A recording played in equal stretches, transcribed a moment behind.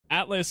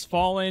Atlas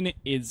Fallen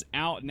is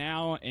out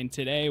now, and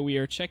today we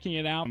are checking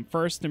it out.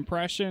 First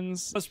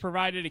impressions. I was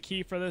provided a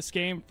key for this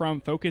game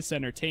from Focus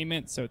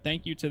Entertainment, so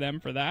thank you to them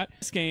for that.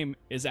 This game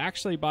is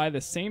actually by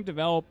the same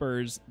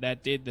developers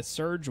that did the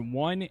Surge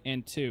 1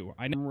 and 2.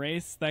 I know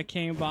Race that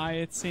came by,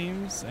 it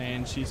seems,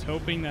 and she's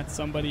hoping that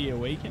somebody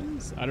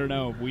awakens. I don't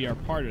know if we are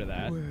part of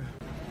that.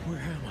 Where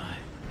am I?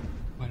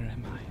 What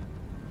am I?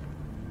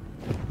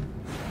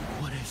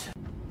 What is it?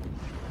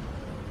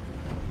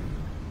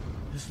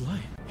 This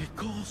light, it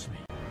calls me.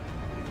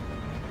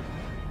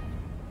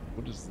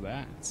 What is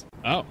that?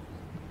 Oh.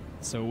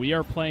 So we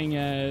are playing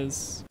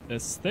as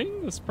this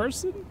thing, this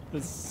person,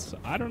 this,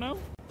 I don't know.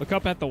 Look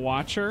up at the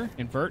watcher,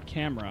 invert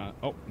camera.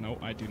 Oh, no,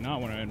 I do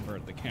not want to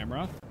invert the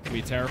camera.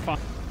 We terrify.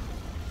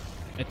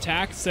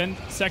 Attack,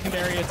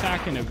 secondary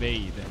attack, and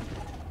evade.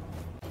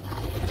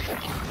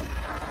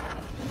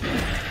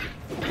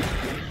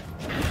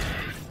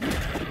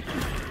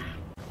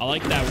 I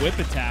like that whip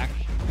attack.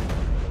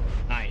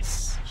 Nice.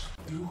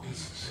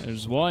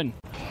 There's one.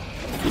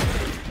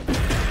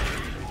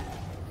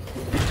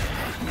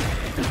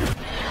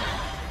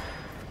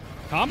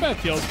 Combat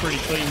feels pretty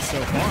clean so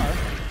far.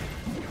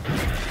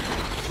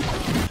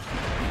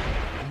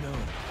 No.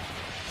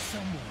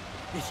 Someone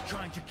is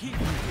trying to keep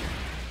me here.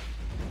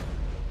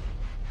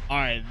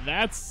 Alright,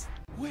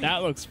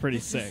 that looks pretty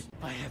sick.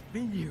 I have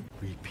been here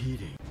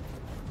repeating.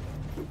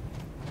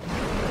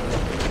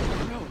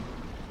 No.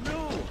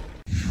 No.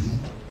 You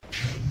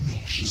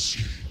cannot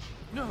escape.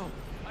 No.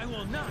 I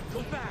will not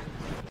go back.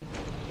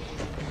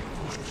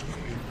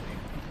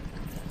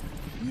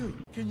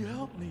 Can you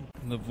help me?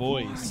 The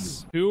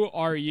voice. Who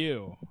are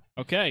you?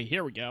 Okay,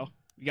 here we go.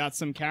 We got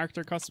some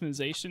character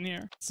customization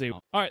here. Let's see.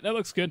 Alright, that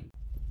looks good.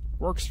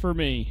 Works for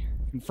me.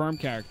 Confirm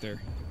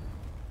character.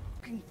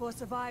 Looking for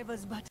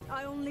survivors, but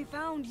I only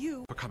found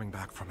you. For coming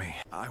back for me.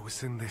 I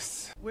was in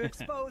this. We're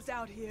exposed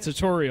out here.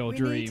 Tutorial we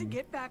dream. need to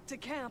get back to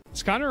camp.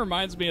 This kind of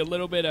reminds me a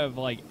little bit of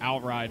like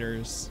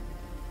Outriders,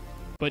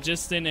 but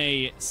just in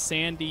a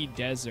sandy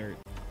desert,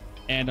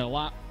 and a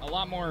lot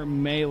more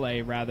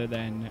melee rather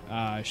than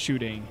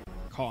shooting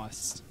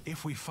costs.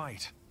 If we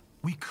fight,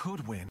 we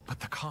could win, but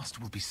the cost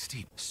will be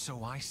steep.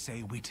 So I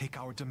say we take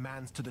our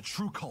demands to the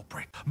true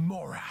culprit,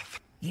 Morath.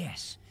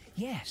 Yes,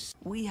 yes.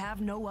 We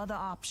have no other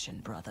option,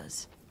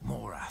 brothers.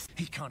 Morath,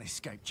 he can't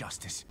escape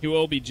justice. He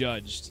will be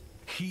judged.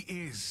 He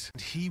is,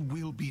 and he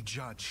will be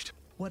judged.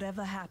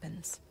 Whatever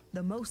happens,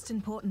 the most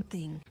important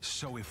thing.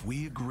 So if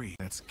we agree,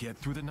 let's get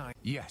through the night.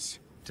 Yes,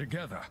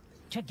 together.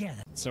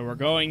 Together. So we're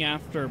going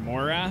after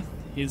Morath.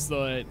 He's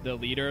the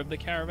leader of the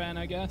caravan,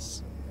 I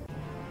guess.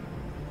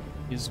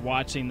 He's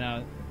watching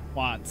the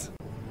plot.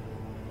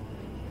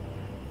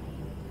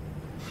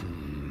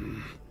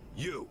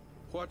 You,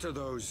 what are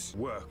those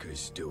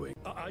workers doing?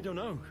 I don't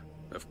know.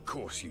 Of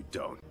course you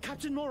don't.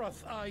 Captain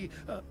Morath,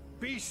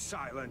 Be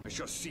silent. I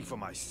shall see for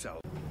myself.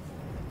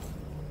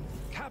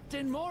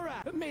 Captain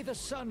Morath! May the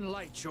sun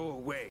light your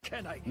way.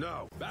 Can I?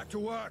 No, back to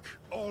work.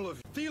 All of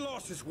you.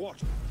 Thelos is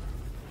watching.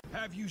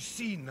 Have you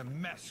seen the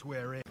mess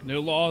we're in? No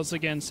laws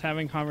against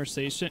having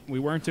conversation. We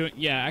weren't doing...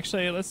 Yeah,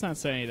 actually, let's not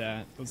say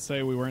that. Let's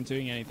say we weren't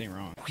doing anything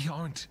wrong. We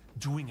aren't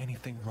doing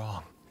anything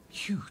wrong.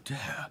 You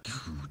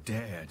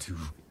dare to...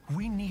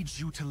 We need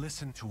you to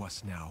listen to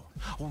us now,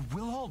 or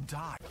we'll all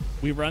die.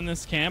 We run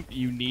this camp.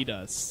 You need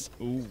us.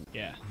 Ooh,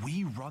 yeah.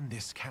 We run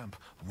this camp,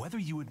 whether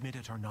you admit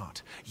it or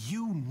not.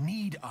 You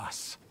need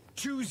us.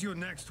 Choose your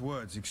next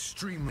words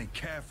extremely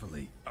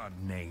carefully,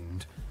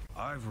 unnamed.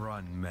 I've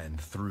run men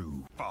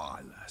through far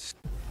less.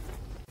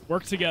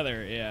 Work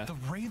together, yeah. The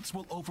raids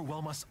will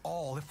overwhelm us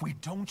all if we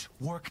don't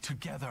work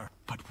together.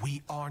 But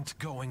we aren't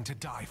going to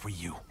die for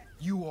you.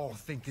 You all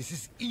think this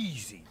is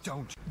easy,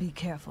 don't you? Be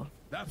careful.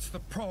 That's the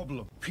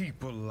problem.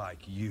 People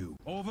like you,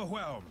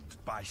 overwhelmed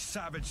by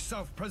savage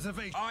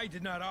self-preservation. I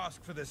did not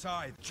ask for this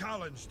either.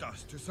 Challenged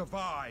us to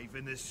survive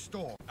in this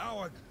storm.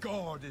 Our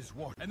God is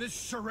what, and this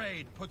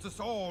charade puts us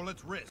all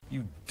at risk.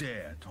 You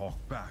dare talk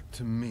back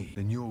to me,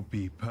 then you'll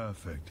be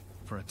perfect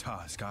for a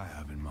task I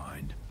have in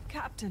mind.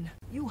 Captain,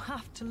 you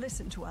have to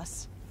listen to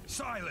us.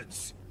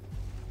 Silence!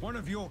 One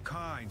of your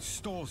kind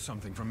stole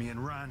something from me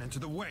and ran into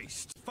the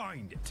waste.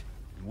 Find it.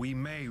 We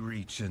may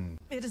reach an...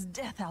 It is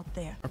death out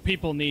there. Our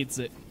people needs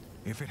it.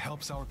 If it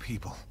helps our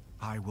people,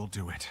 I will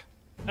do it.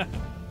 I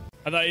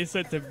thought you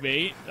said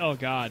debate. Oh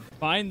god.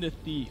 Find the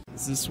thief.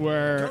 Is this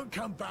where don't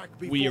come back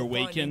we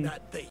awaken?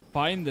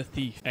 Find the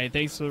thief. Hey,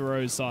 thanks for the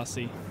rose,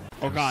 Saucy.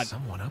 Oh There's god.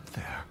 someone up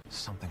there.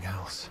 Something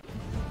else.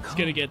 He's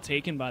gonna get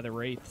taken by the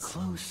wraiths.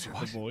 Closer.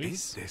 What voice?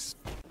 is this?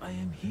 I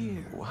am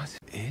here. What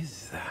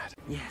is that?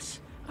 Yes,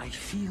 I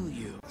feel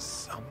you.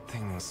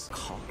 Something's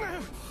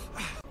calling.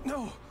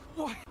 No.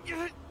 What?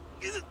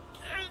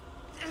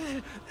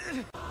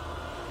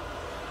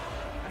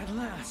 At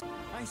last,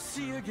 I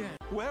see again.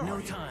 Where no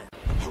are you? time.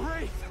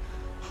 Wraith!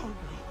 Oh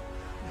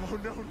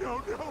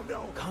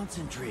no.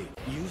 Concentrate.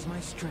 Use my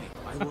strength.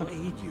 I will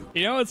aid you.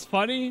 You know what's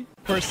funny?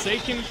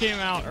 Forsaken came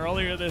out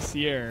earlier this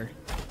year.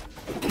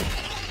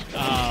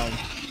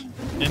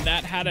 And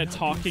that had a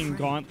talking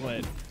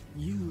gauntlet.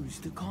 Use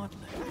the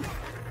gauntlet.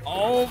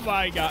 Oh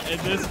my god. And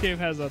this game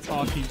has a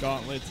talking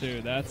gauntlet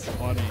too. That's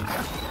funny.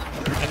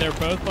 And they're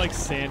both like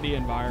sandy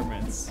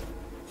environments.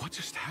 What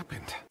just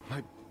happened?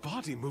 My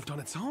body moved on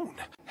its own.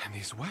 And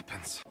these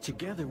weapons.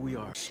 Together we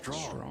are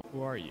strong.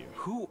 Who are you?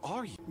 Who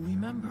are you?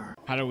 Remember,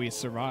 How do we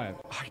survive?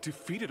 I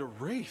defeated a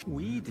wraith.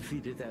 we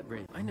defeated that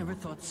wraith. I never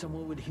thought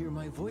someone would hear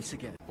my voice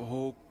again.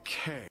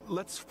 Okay,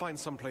 let's find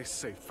someplace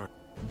safer.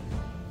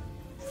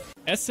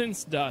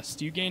 Essence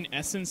Dust. You gain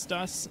Essence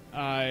Dust.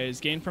 Is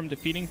gained from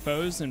defeating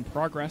foes and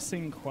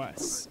progressing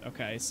quests.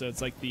 Okay, so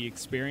it's like the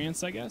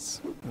experience, I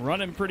guess.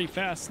 Running pretty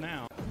fast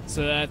now.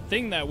 So that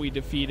thing that we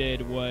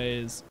defeated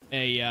was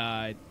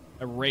a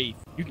wraith.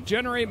 You can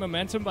generate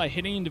momentum by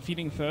hitting and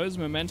defeating foes.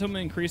 Momentum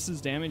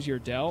increases damage you're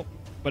dealt,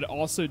 but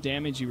also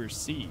damage you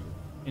receive.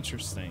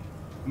 Interesting.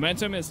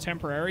 Momentum is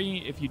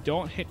temporary. If you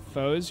don't hit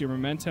foes, your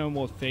momentum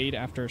will fade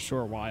after a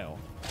short while.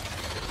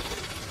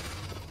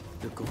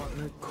 The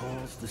gauntlet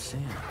calls the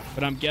sand.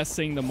 But I'm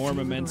guessing the more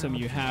momentum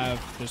you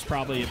have, there's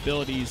probably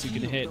abilities you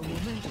can hit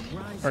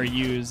or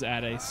use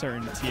at a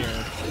certain tier.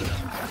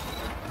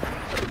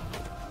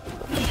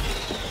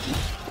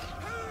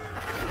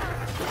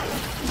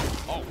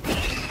 Oh.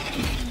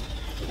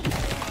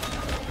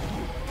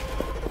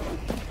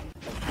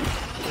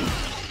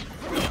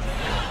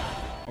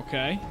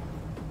 Okay.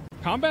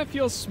 Combat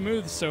feels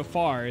smooth so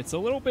far. It's a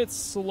little bit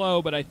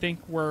slow, but I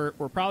think we're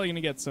probably going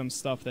to get some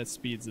stuff that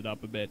speeds it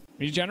up a bit.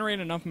 When you generate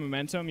enough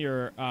momentum,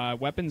 your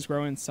weapons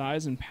grow in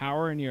size and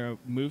power, and your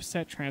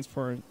moveset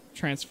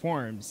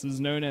transforms. This is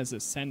known as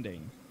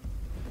ascending.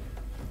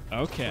 When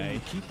Okay.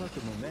 you keep up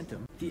the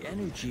momentum, the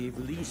energy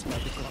released by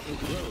the gauntlet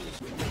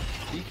grows.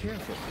 Be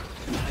careful,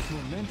 as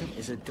momentum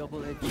is a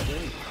double-edged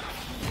blade.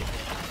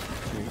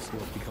 Trace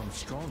will become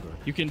stronger.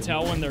 You can the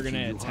tell when more they're going to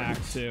energy you attack,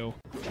 harness. too.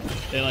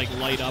 They, like,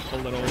 light up a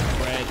little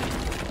red.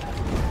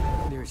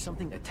 There is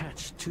something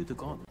attached to the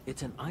gauntlet.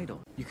 It's an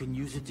idol. You can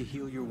use it to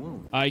heal your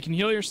wound. You can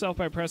heal yourself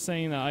by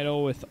pressing the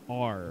idol with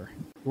R.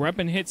 Your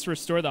weapon hits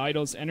restore the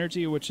idol's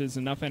energy, which is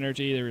enough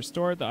energy to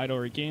restore. The idol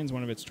regains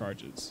one of its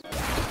charges.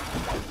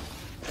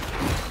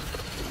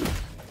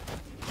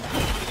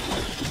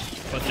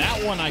 But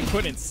that one I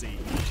couldn't see.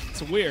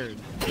 It's weird.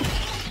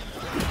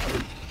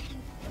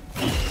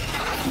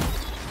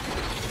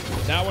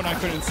 That one I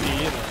couldn't see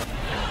either.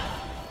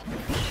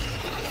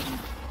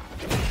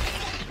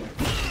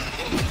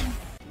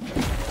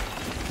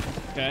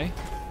 Okay.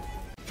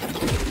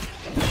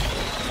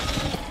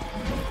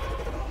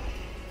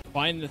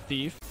 Find the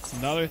thief. It's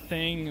another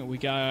thing. We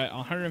got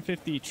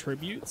 150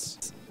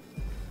 tributes.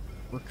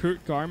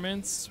 Recruit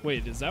garments.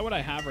 Wait, is that what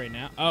I have right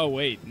now? Oh,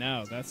 wait,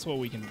 no. That's what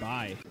we can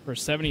buy. For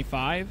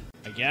 75,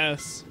 I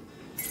guess.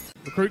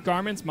 Recruit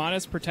garments.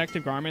 Modest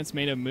protective garments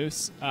made of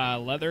moose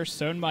leather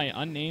sewn by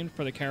unnamed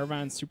for the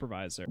caravan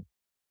supervisor.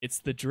 It's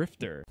the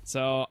drifter.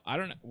 So, I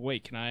don't know.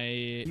 Wait, can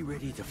I... Be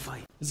ready to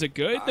fight. Is it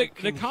good? I The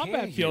can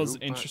combat hear feels you,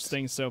 but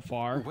interesting so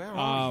far. where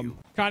are you?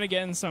 Kind of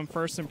getting some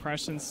first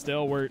impressions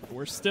still.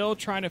 We're still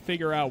trying to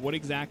figure out what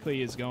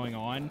exactly is going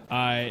on.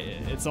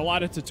 It's a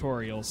lot of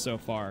tutorials so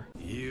far.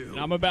 And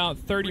I'm about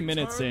 30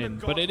 minutes in,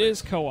 but it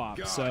is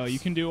co-op, so you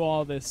can do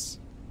all this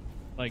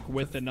like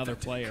with another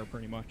player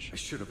pretty much. I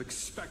should have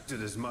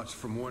expected as much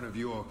from one of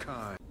your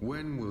kind.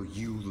 When will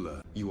you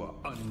learn? You are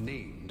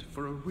unnamed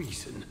for a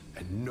reason,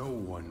 and no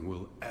one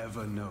will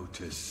ever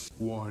notice.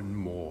 One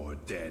more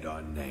dead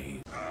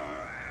unnamed.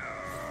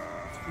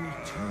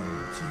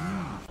 Return to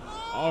me.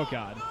 Oh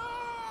god.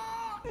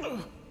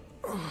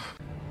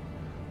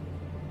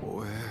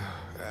 Where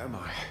am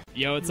I?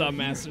 Yo, what's up,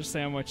 Master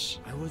Sandwich?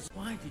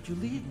 Why did you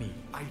leave me?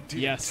 I did.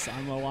 Yes,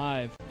 I'm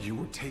alive. You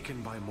were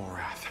taken by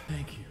Morath.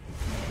 Thank you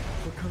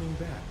for coming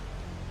back.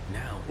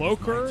 Now it's my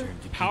Loker, turn to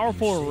keep you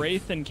powerful safe.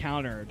 wraith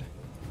encountered.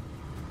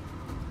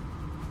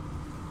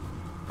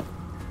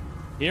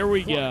 Here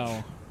we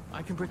go.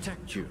 I can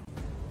protect you.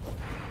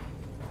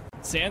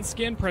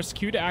 Sandskin, press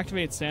Q to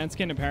activate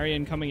Sandskin to parry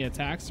incoming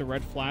attacks. A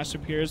red flash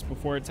appears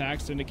before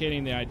attacks,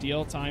 indicating the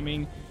ideal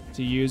timing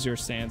to use your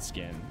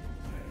Sandskin.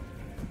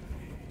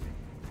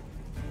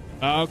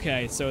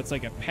 Okay, so it's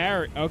like a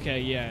parry. Okay,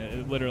 yeah,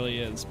 it literally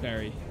is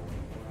parry.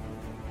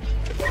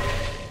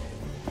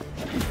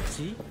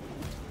 See?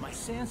 My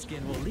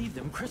sandskin will leave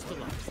them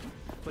crystallized,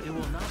 but it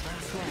will not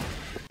last long.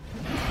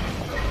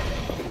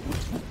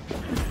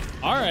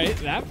 All right,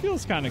 that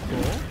feels kind of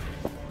cool.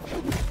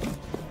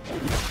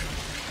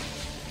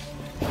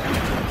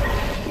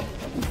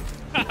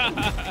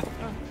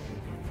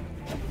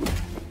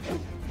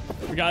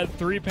 We got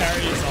 3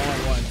 parries all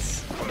at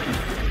once.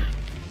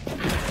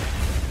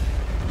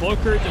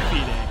 Bloker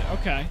defeated.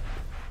 Okay.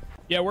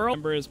 Yeah, we're all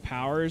remember his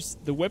powers.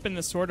 The whip and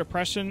the sword,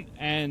 oppression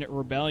and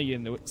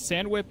rebellion. The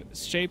sand whip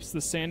shapes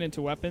the sand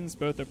into weapons,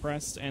 both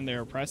oppressed and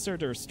their oppressor,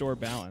 to restore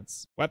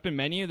balance. Weapon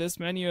menu. This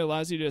menu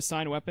allows you to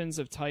assign weapons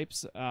of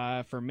types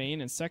for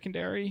main and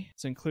secondary.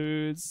 This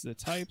includes the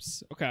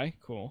types. Okay,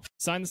 cool.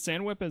 Assign the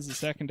sand whip as a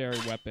secondary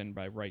weapon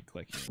by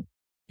right-clicking.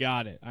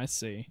 Got it. I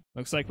see.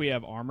 Looks like we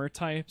have armor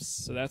types,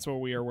 so that's what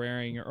we were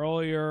wearing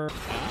earlier.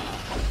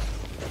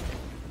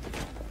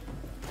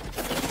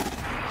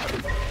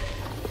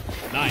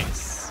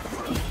 Nice.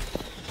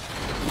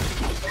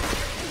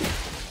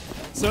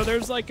 So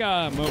there's like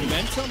a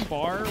momentum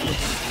bar, which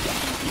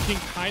you can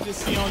kind of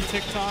see on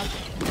TikTok.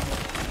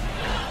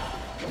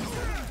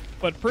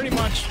 But pretty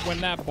much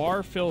when that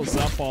bar fills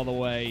up all the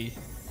way,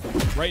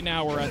 right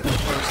now we're at the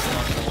first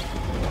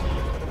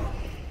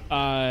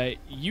level.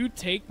 You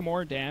take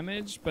more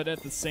damage, but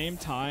at the same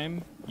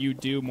time, you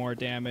do more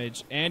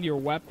damage, and your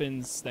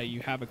weapons that you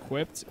have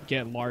equipped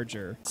get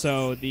larger.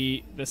 So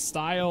the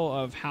style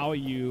of how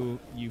you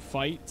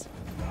fight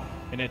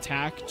and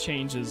attack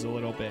changes a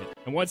little bit.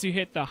 And once you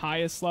hit the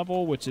highest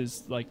level, which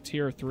is like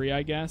tier 3,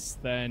 I guess,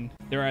 then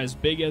they're as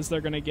big as they're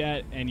gonna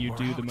get, and you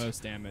do the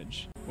most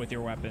damage with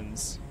your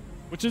weapons,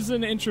 which is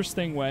an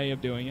interesting way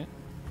of doing it.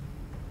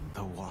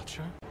 The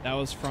Watcher? That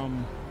was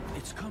from...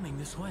 It's coming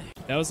this way.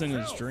 That was in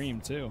his dream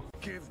too.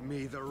 Give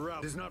me the realm.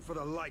 It is not for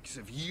the likes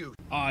of you.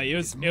 Oh, it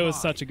was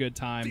such a good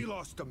time,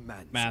 Delos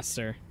demands.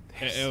 Master.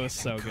 It was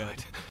so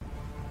good.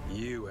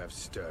 You have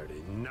stirred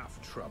enough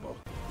trouble.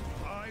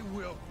 I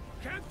will.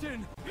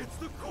 Captain, it's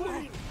the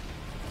Queen.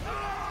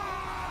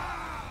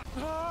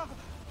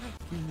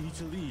 We need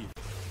to leave.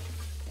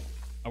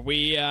 Are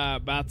we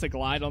about to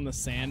glide on the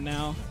sand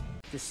now?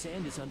 The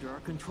sand is under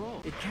our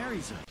control. It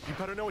carries us. You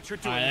better know what you're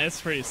doing.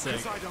 That's pretty sick.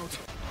 'Cause I don't.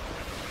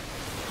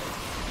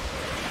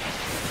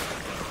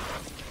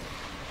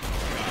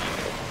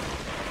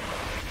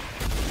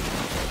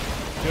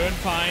 Doing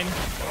fine.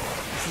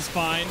 This is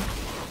fine.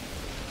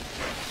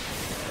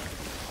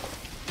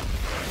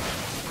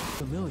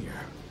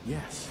 Familiar,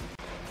 yes.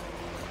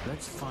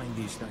 Let's find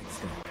these knights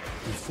then.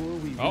 Before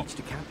we reach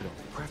the capital,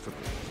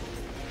 preferably.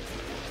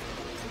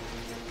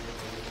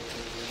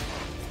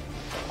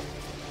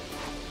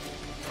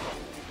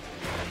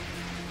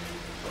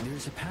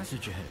 There's a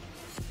passage ahead.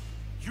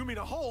 You mean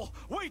a hole?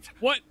 Wait!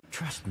 What?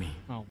 Trust me.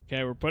 Oh,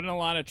 okay, we're putting a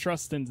lot of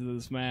trust into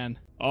this man.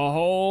 A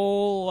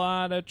whole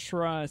lot of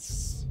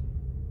trust.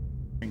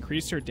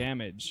 Increase your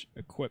damage.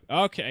 Equip.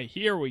 Okay,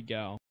 here we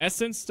go.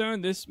 Essence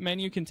Stone. This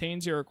menu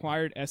contains your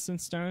acquired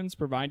Essence Stones,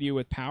 provide you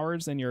with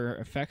powers and your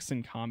effects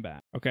in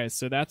combat. Okay,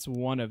 so that's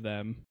one of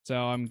them. So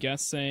I'm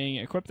guessing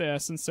equip the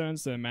Essence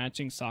Stones to the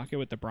matching socket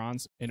with the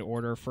bronze in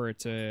order for it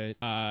to,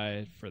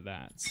 for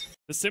that.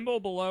 The symbol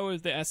below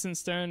is the Essence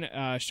Stone,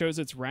 shows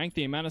its rank,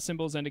 the amount of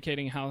symbols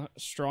indicating how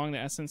strong the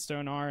Essence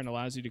Stone are, and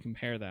allows you to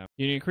compare them.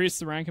 You can increase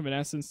the rank of an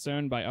Essence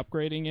Stone by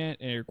upgrading it,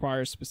 and it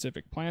requires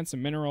specific plants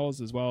and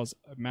minerals, as well as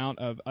amount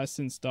of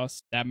Essence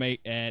dust. That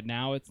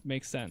now it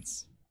makes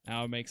sense.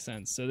 Now it makes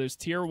sense. So there's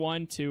tier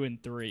 1, 2,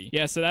 and 3.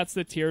 Yeah, so that's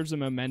the tiers of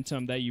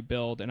momentum that you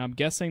build, and I'm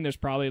guessing there's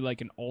probably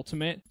like an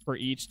ultimate for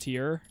each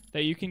tier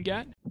that you can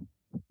get.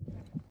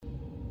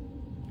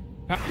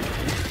 Can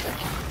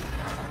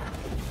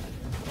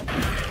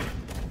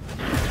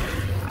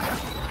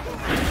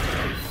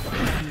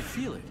you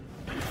feel it?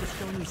 The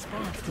stone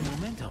responds to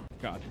momentum.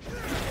 God.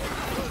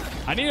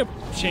 I need to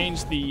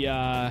change the,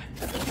 oh,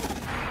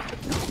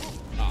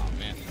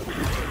 man.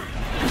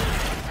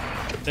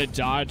 The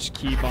dodge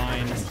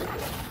keybind.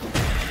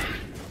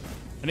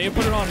 I need to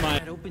put it on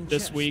my...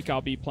 This week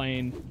I'll be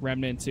playing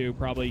Remnant 2,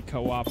 probably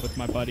co-op with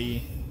my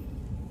buddy.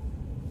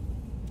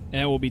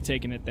 And we'll be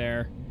taking it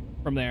there.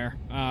 From there,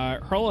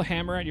 hurl a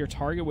hammer at your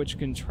target, which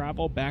can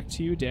travel back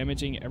to you,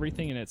 damaging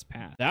everything in its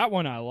path. That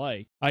one I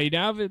like. You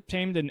now have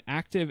obtained an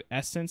active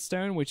Essence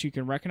Stone, which you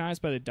can recognize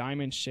by the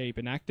diamond shape.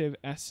 An active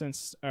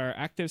essence or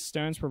active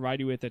stones provide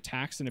you with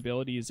attacks and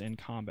abilities in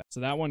combat.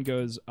 So that one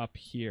goes up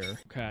here.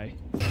 Okay.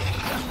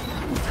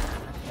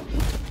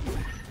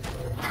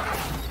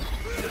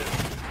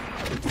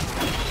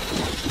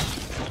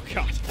 Oh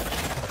God.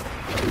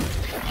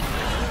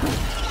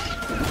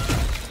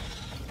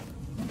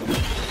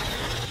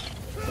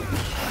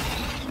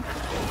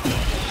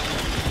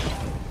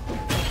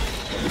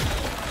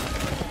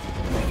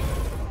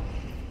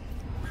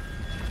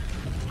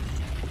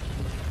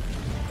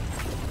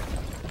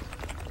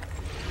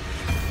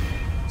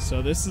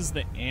 So this is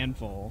the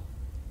anvil.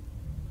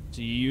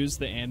 Do you use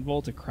the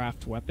anvil to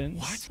craft weapons?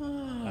 What?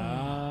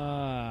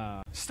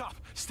 Ah. Stop!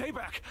 Stay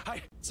back!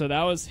 So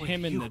that was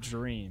him in the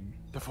dream.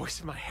 The voice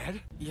in my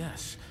head?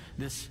 Yes,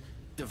 this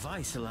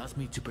device allows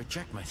me to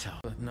project myself,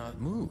 but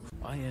not move.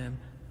 I am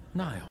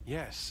Niall.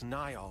 Yes,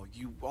 Niall,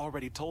 you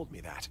already told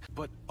me that.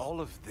 But all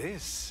of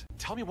this?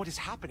 Tell me what is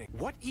happening.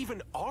 What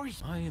even are you?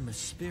 I am a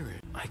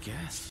spirit, I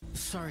guess.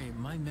 Sorry,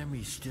 my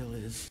memory still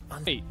is...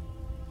 Wait.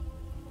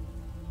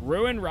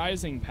 Ruin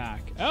Rising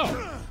pack.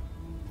 Oh.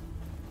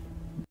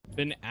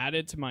 Been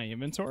added to my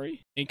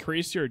inventory.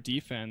 Increase your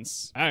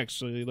defense. That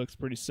actually looks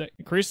pretty sick.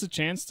 Increase the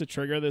chance to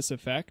trigger this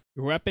effect.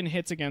 Your weapon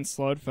hits against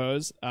slowed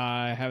foes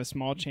have a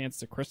small chance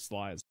to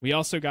crystallize. We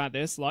also got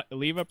this.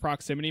 Leave a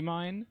proximity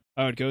mine.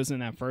 Oh, it goes in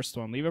that first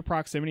one. Leave a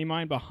proximity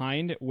mine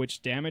behind,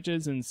 which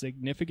damages and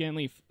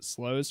significantly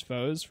slows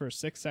foes for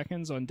 6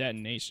 seconds on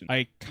detonation.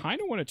 I kind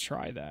of want to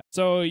try that.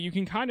 So you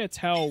can kind of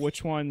tell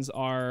which ones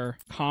are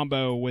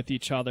combo with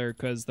each other,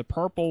 because the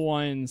purple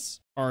ones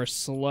are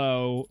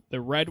slow, the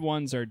red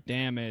ones are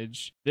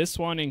damage, this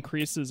one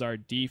increases our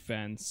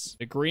defense,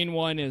 the green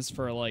one is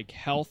for like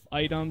health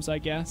items, I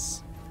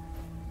guess.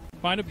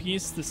 Find a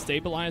piece to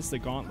stabilize the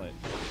gauntlet.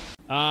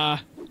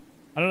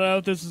 I don't know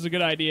if this is a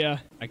good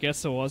idea. I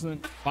guess it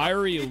wasn't.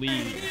 Fiery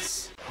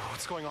leaves.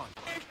 What's going on?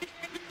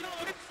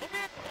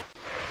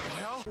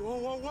 Well? Whoa,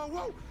 whoa, whoa,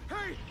 whoa!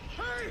 Hey!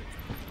 Hey!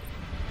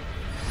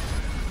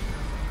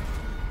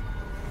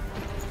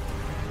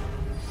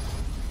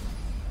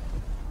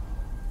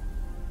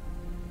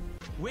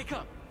 Wake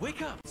up!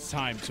 Wake up! It's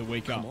time to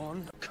wake up. Come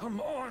on!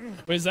 Come on!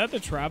 Wait, is that the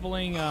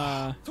traveling,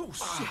 Oh,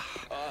 shit!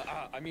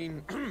 I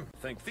mean,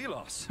 thank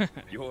Thelos.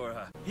 You're,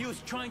 He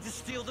was trying to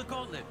steal the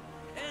gauntlet.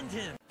 End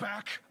him!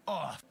 back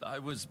off! I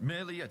was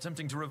merely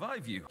attempting to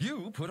revive you.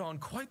 You put on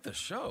quite the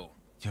show.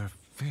 Your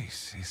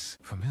face is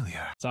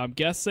familiar. So I'm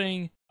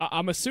guessing,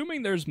 I'm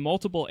assuming there's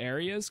multiple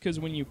areas because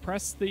when you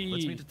press Let's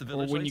the, meet at the or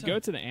village when you later. go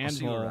to the I'll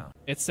see you anvil, around.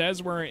 it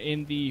says we're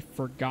in the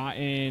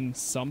Forgotten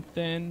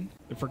something,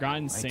 the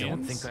Forgotten I Sands.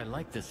 don't think I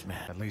like this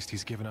man. At least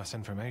he's given us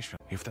information.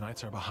 If the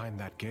knights are behind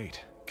that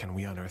gate, can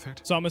we unearth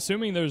it? So I'm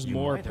assuming there's You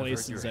more might have hurt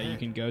places your that you head.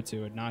 can go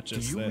to and not Do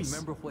just you this.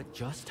 remember what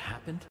just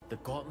happened? The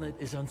gauntlet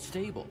is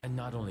unstable. And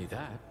not only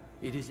that,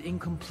 it is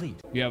incomplete.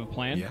 You have a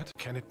plan? Yet?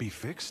 Can it be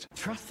fixed?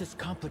 Trust is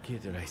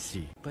complicated, I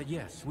see. But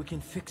yes, we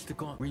can fix the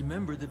gauntlet.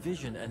 Remember the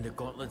vision and the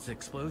gauntlet's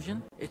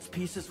explosion? Its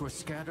pieces were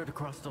scattered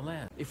across the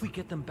land. If we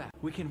get them back,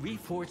 we can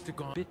reforge the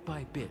gauntlet bit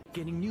by bit,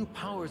 getting new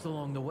powers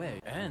along the way,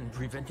 and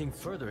preventing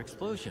further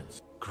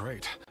explosions.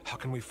 Great. How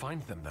can we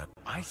find them then?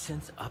 I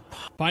sense a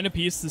Find a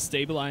piece to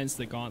stabilize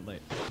the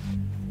gauntlet.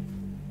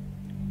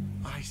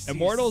 I see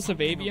Immortals of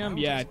something Avium, around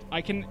yeah, us.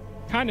 I can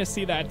kind of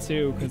see that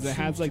too because it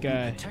has seems like to be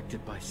a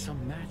protected by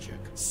some magic.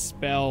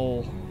 spell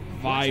Watch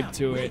vibe out,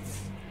 to wait. it.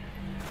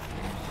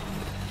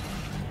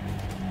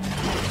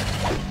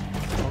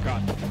 Oh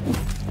god.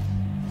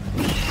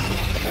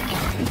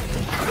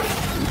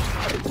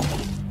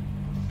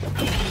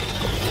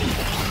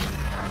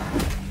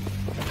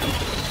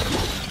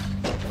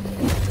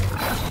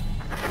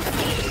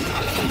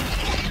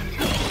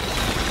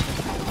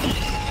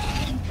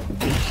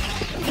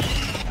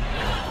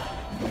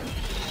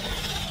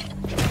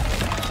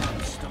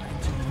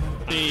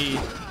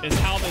 Is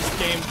how this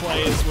game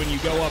plays when you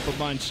go up a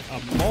bunch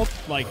of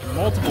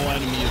multiple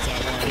enemies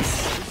at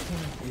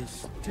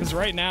once. Because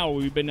right now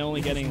we've been only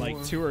getting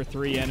like 2 or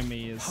 3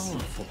 enemies.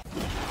 Powerful.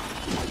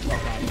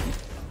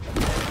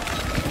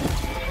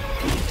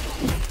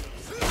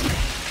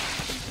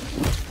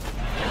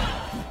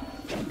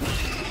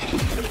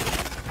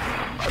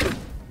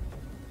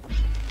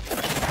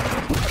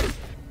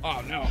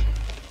 Oh no.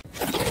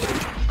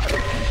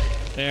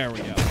 There we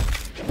go.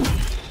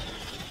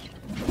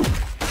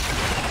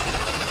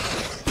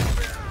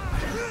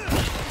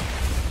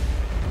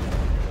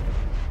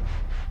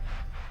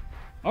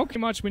 Okay,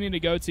 much we need to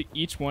go to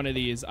each one of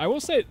these. I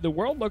will say the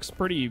world looks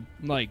pretty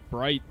like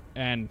bright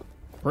and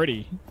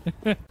pretty.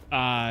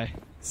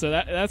 So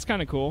that's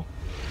kind of cool.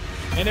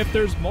 And if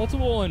there's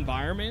multiple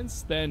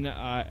environments, then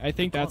I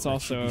think that's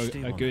Gauntlet should also be a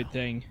stable good now.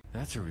 thing.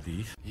 That's a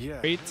relief. Yeah.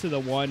 Straight to the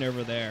one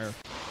over there.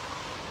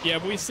 Yeah,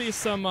 if we see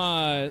some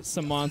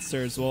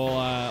monsters,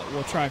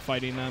 we'll try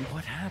fighting them.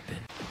 What happened?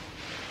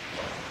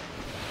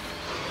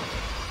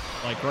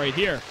 Like right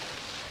here.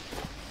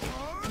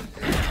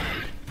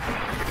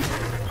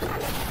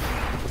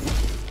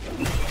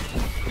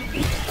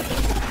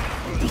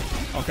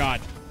 Oh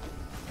god.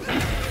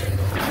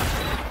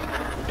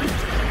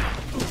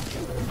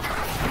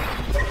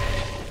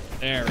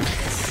 There it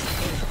is.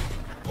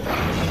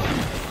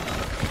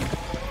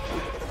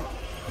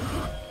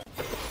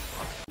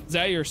 Is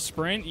that your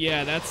sprint?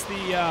 Yeah, that's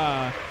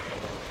the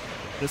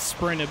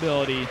sprint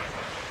ability.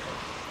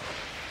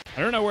 I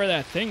don't know where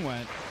that thing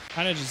went.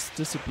 Kind of just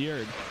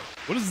disappeared.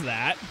 What is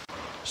that?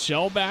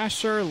 Shell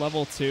Basher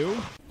level 2?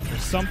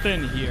 There's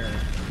something here.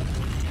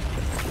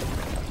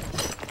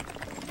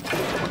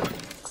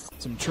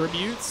 Some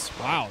tributes.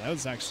 Wow, that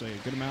was actually a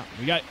good amount.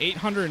 We got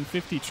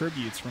 850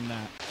 tributes from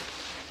that.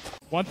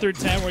 1 through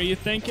 10, what are you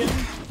thinking?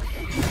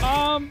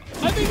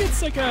 I think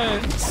it's like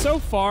so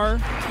far,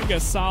 like a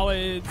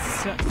solid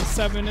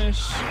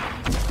 7-ish.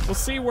 We'll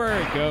see where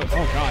it goes.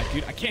 Oh god,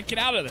 dude, I can't get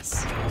out of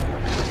this.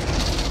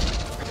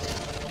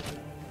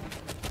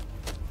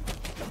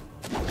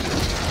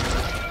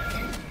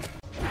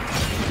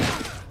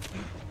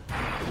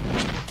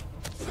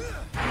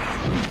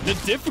 The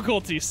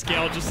difficulty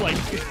scale just like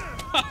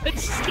it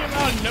just came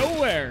out of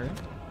nowhere.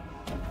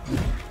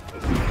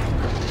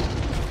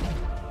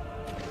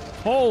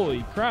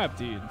 Holy crap,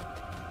 dude.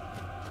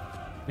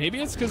 Maybe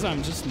it's because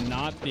I'm just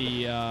not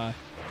the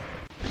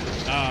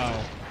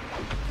oh.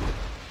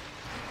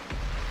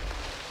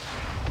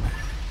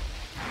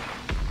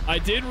 I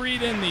did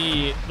read in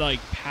the like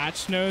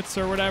patch notes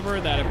or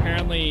whatever that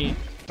apparently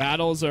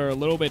battles are a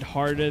little bit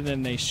harder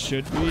than they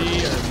should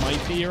be or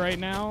might be right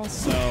now,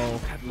 so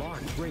At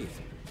large, Wraith.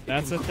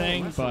 that's a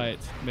thing, but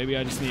maybe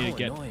I just need to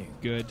get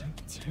good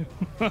too.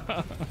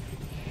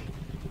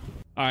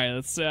 Alright,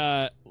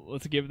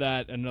 let's give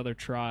that another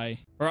try.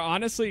 Or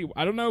honestly,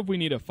 I don't know if we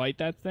need to fight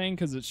that thing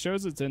because it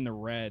shows it's in the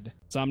red.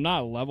 So I'm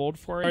not leveled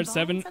for it. Part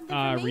 7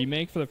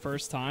 remake for the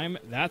first time.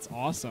 That's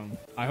awesome.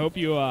 I hope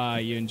you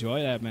you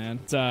enjoy that, man.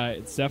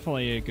 It's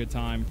definitely a good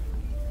time.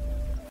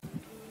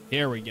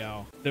 Here we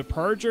go. The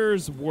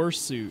Purger's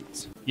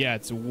Warsuit. Yeah,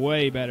 it's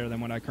way better than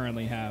what I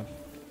currently have.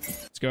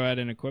 Let's go ahead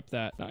and equip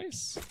that.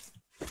 Nice.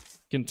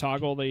 Can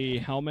toggle the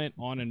helmet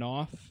on and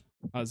off.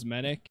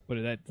 Cosmetic. What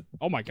is that?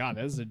 Oh my god,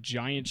 that is a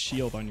giant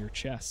shield on your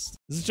chest.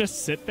 Does it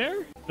just sit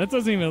there? That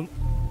doesn't even...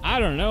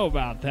 I don't know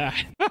about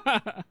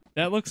that.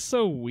 That looks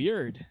so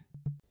weird.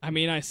 I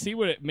mean, I see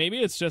what it...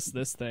 Maybe it's just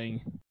this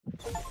thing.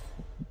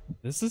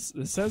 This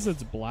says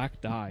it's black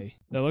dye.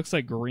 That looks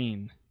like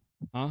green.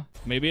 Huh?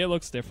 Maybe it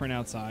looks different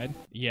outside.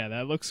 Yeah,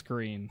 that looks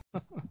green.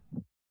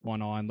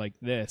 One on like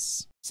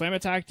this. Slam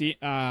attack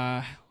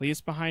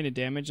leaves behind a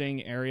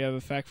damaging area of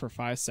effect for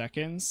 5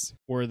 seconds.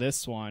 Or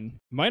this one.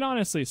 Might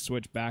honestly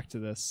switch back to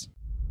this.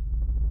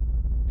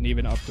 And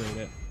even upgrade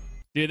it.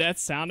 Dude, that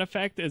sound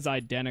effect is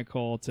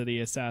identical to the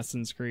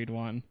Assassin's Creed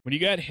one. When you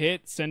get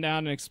hit, send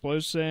out an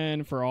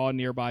explosion for all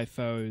nearby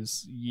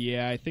foes.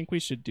 Yeah, I think we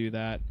should do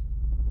that.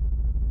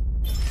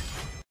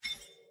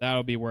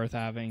 That'll be worth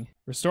having.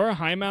 Restore a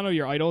high amount of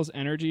your idol's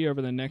energy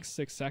over the next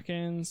 6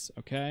 seconds.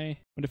 Okay.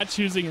 When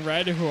choosing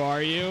red, who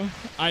are you?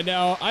 I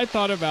know. I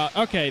thought about...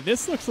 Okay,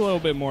 this looks a little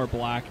bit more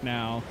black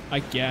now, I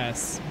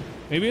guess.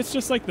 Maybe it's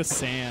just like the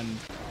sand.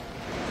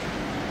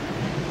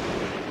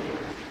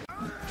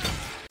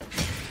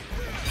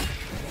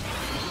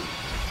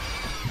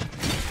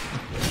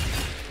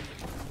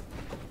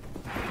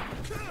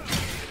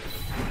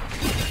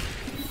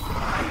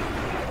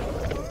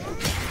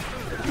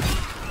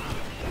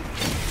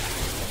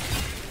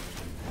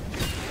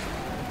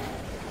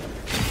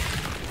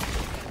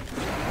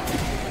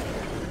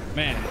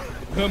 Man,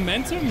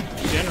 momentum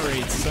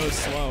generates so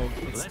slow.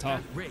 It's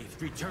tough. That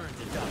wraith return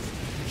to dust.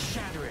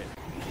 Shatter it.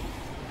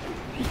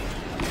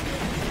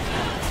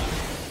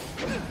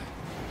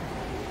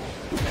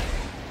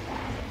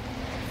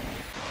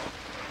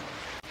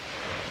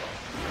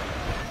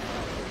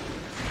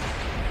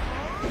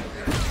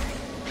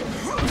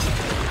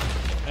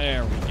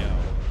 There we go.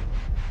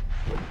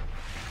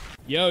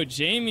 Yo,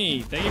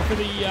 Jamie, thank you for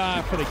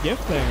the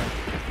gift there.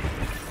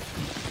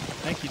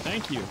 Thank you,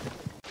 thank you.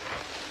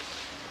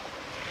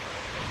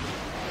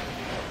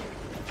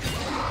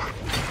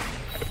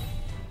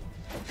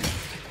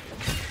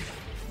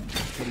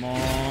 Come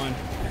on.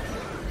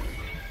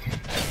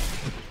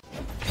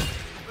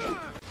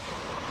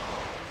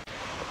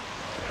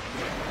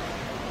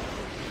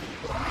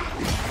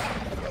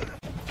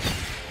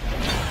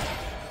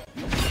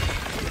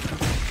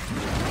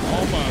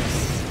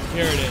 Almost.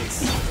 Here it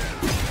is.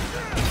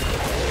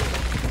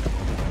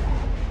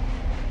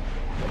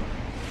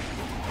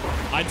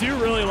 I do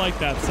really like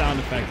that sound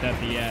effect at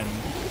the end.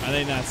 I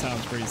think that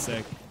sounds pretty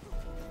sick.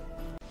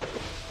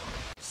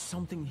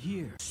 Something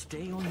here.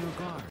 Stay on your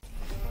guard.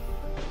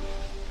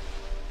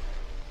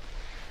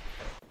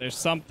 There's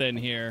something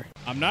here.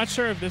 I'm not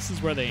sure if this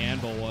is where the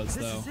anvil was,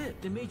 though. This is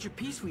it. The major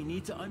piece we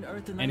need to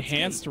unearth the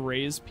Enhanced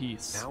raised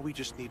piece. Now we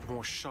just need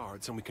more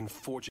shards and we can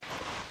forge it.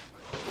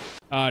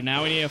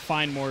 Now we need to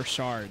find more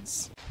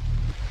shards.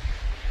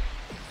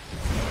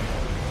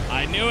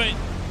 I knew it.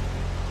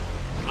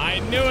 I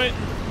knew it.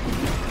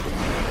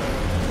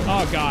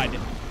 Oh, God.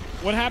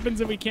 What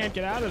happens if we can't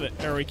get out of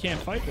it? Or we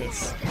can't fight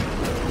this?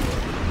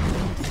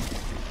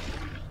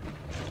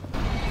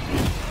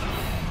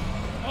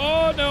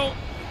 Oh, no.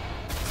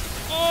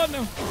 Oh,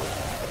 no.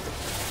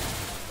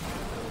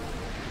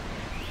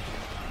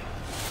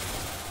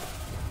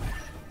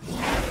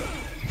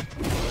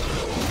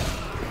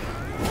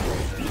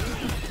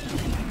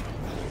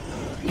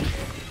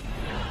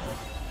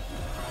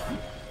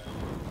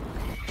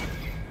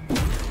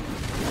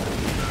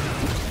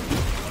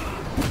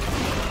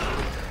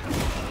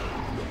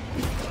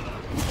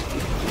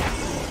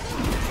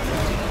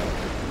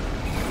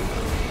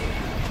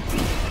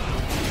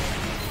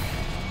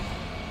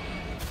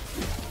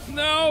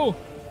 No!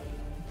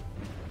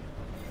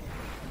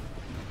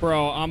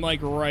 Bro, I'm like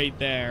right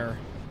there.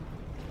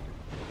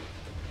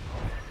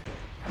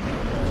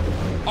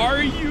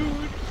 Are you?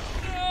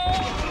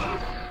 No!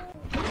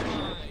 Oh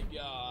my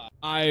God.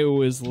 I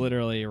was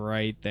literally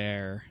right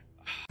there.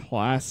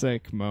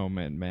 Classic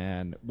moment,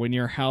 man. When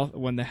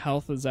the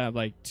health is at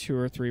like 2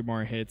 or 3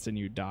 more hits and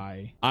you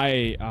die.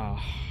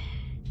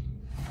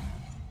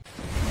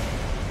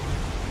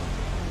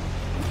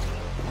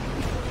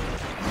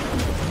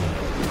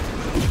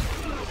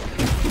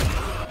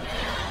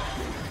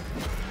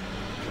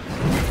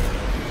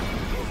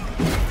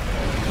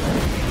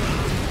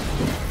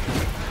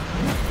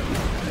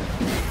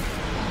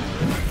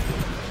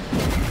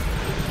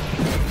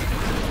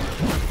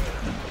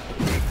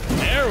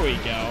 There we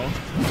go.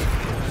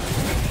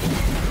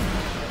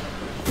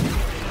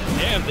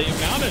 Damn, the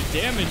amount of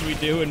damage we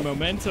do in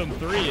Momentum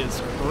 3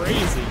 is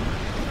crazy.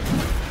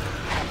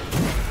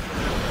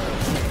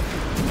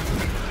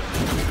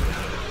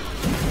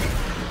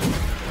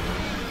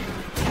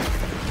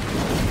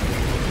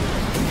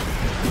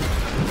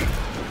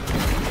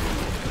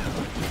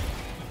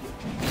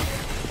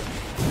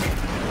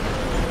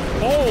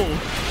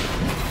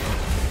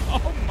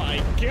 Oh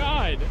my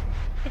God.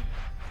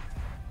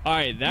 All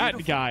right,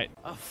 that guy.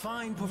 A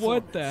fine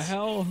What the performance.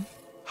 hell?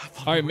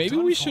 All right, maybe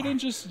we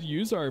shouldn't just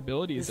use our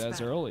abilities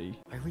as early.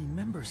 I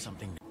remember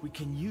something. We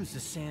can use the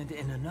sand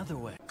in another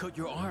way. Coat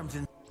your arms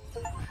in...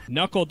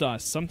 Knuckle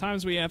dust.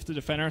 Sometimes we have to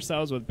defend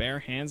ourselves with bare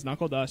hands.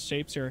 Knuckle dust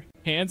shapes your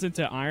hands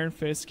into iron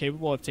fists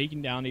capable of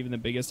taking down even the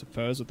biggest of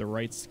foes with the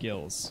right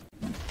skills.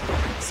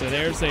 So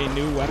there's a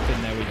new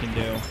weapon that we can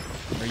do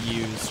or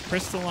use.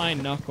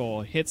 Crystalline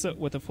Knuckle. Hits it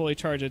with a fully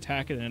charged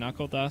attack and a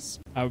knuckle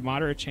dust. Have a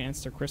moderate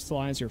chance to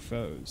crystallize your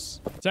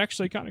foes. It's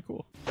actually kind of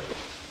cool.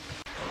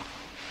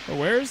 But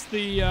where's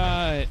the...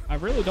 I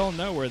really don't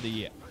know where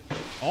the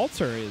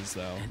altar is,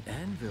 though. An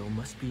anvil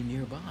must be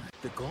nearby.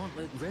 The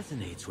gauntlet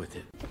resonates with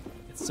it.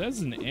 It says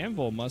an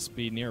anvil must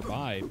be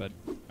nearby, but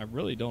I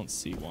really don't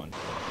see one.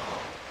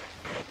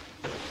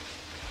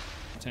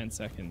 10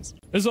 seconds.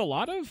 There's a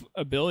lot of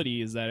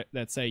abilities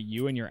that say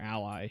you and your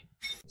ally.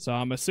 So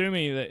I'm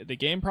assuming that the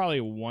game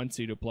probably wants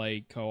you to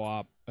play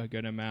co-op a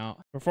good amount.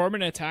 Perform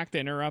an attack that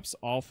interrupts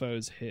all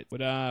foes hit.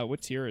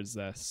 What tier is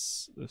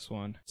this? This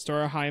one.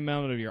 Store a high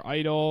amount of your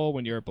idol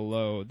when you're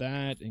below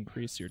that.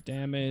 Increase your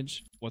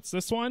damage. What's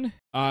this one?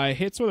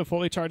 Hits with a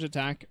fully charged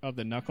attack of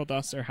the knuckle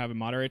duster have a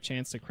moderate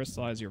chance to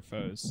crystallize your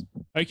foes.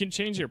 Oh, you can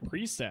change your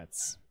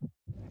presets.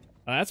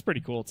 That's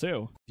pretty cool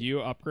too. View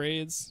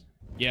upgrades.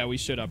 Yeah, we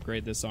should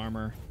upgrade this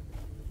armor.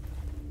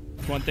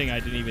 One thing I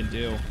didn't even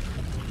do.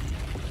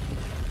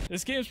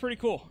 This game is pretty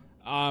cool.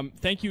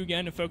 Thank you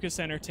again to Focus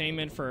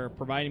Entertainment for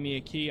providing me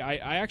a key.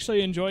 I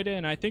actually enjoyed it,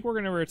 and I think we're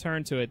going to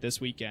return to it this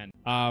weekend.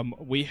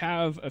 We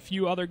have a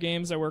few other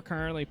games that we're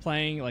currently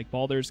playing, like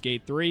Baldur's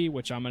Gate 3,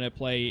 which I'm going to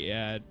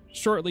play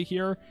shortly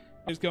here.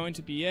 Is going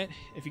to be it.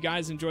 If you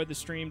guys enjoyed the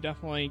stream,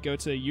 definitely go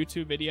to the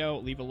YouTube video,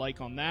 leave a like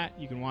on that.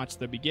 You can watch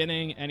the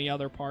beginning, any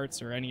other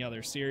parts, or any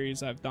other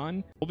series I've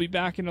done. We'll be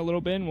back in a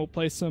little bit, and we'll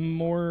play some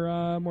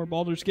more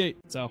Baldur's Gate.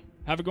 So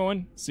have a good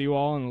one. See you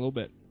all in a little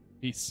bit.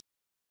 Peace.